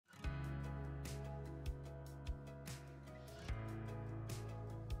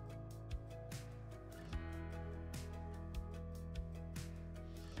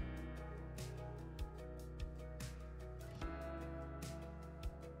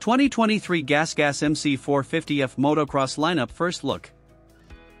2023 GasGas MC450F Motocross Lineup First Look.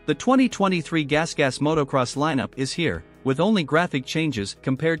 The 2023 GasGas Motocross lineup is here, with only graphic changes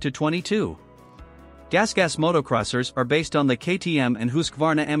compared to 22. GasGas Motocrossers are based on the KTM and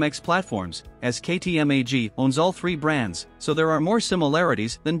Husqvarna MX platforms, as KTM AG owns all three brands, so there are more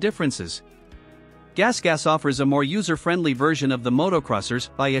similarities than differences. GasGas offers a more user-friendly version of the Motocrossers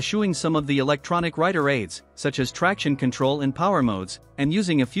by eschewing some of the electronic rider aids, such as traction control and power modes, and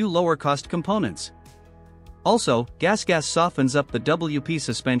using a few lower-cost components. Also, GasGas softens up the WP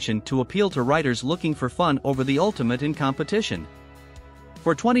suspension to appeal to riders looking for fun over the ultimate in competition.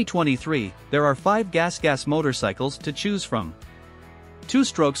 For 2023, there are 5 GasGas motorcycles to choose from. Two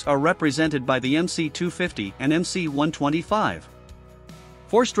strokes are represented by the MC250 and MC125.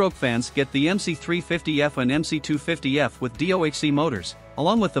 Four-stroke fans get the MC350F and MC250F with DOHC motors,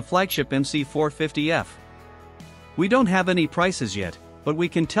 along with the flagship MC450F. We don't have any prices yet, but we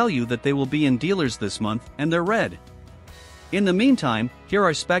can tell you that they will be in dealers this month, and they're red. In the meantime, here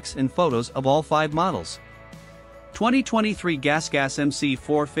are specs and photos of all 5 models. 2023 GasGas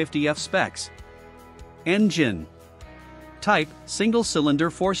MC450F specs. Engine type: single-cylinder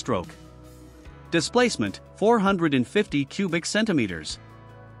 4-stroke. Displacement: 450 cubic centimeters.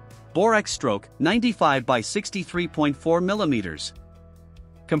 Borax stroke: 95 by 63.4 millimeters.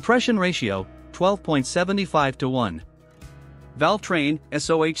 Compression ratio: 12.75 to 1. Valve train: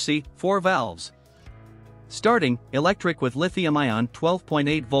 DOHC, 4 valves. Starting: electric with lithium-ion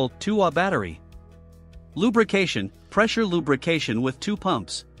 12.8 volt 2Ah battery. Lubrication: pressure lubrication with 2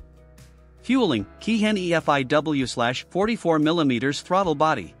 pumps. Fueling: Keihin EFIW/44mm throttle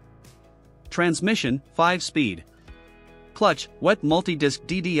body. Transmission: 5-speed. Clutch: wet multi-disc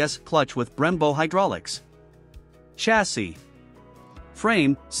DDS clutch with Brembo hydraulics. Chassis.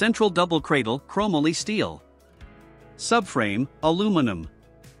 Frame: central double cradle chromoly steel. Subframe: aluminum.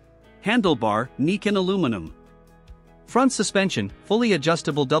 Handlebar: Niken aluminum. Front suspension: fully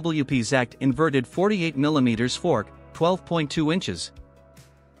adjustable WP Zact inverted 48mm fork, 12.2 inches.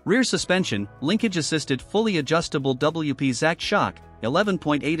 Rear suspension: linkage assisted fully adjustable WP Zact shock,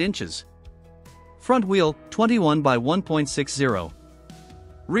 11.8 inches. Front wheel: 21 by 1.60.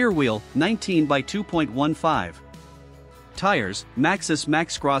 Rear wheel: 19 by 2.15. Tires: Maxxis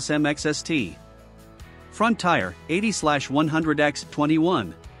Maxxcross MX ST. Front tire: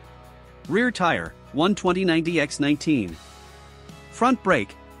 80/100x21. Rear tire: 120/90x19. Front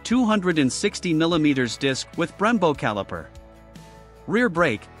brake: 260mm disc with Brembo caliper. Rear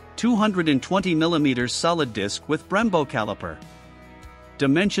brake: 220mm solid disc with Brembo caliper.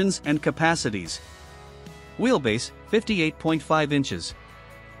 Dimensions and capacities. Wheelbase: 58.5 inches.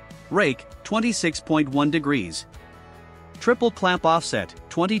 Rake: 26.1 degrees. Triple clamp offset: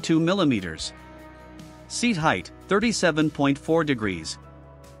 22mm. Seat height: 37.4 degrees.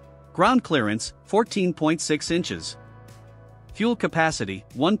 Ground clearance: 14.6 inches. Fuel capacity: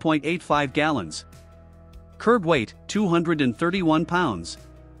 1.85 gallons. Curb weight: 231 pounds.